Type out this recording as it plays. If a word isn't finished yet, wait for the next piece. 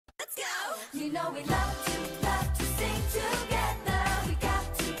let's go. You know we love to sing together. We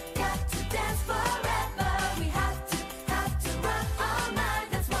got to dance forever. We have to rock all night.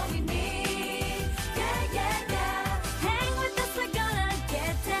 That's what we need. Yeah, yeah, yeah. Hang with us, we're gonna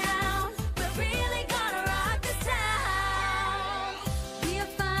get down. We're really gonna rock this town. We are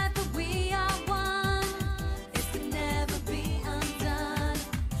five, but we are one. This can never be undone.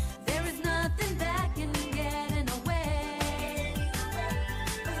 There is nothing that can get in our way.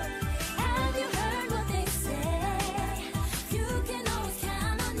 Have you heard what they say? You can always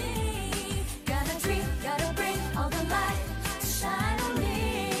count on me. Gotta treat, gotta bring all the light to shine on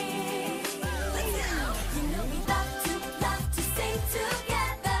me. Let's go. You know we love to sing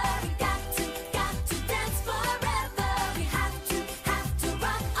together. We got to dance forever. We have to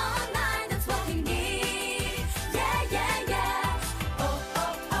rock all night. That's what we need. Yeah, yeah, yeah. Oh,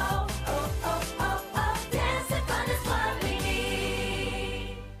 oh, oh, oh, oh, oh, oh. Dance and fun is what we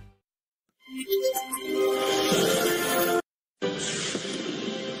need.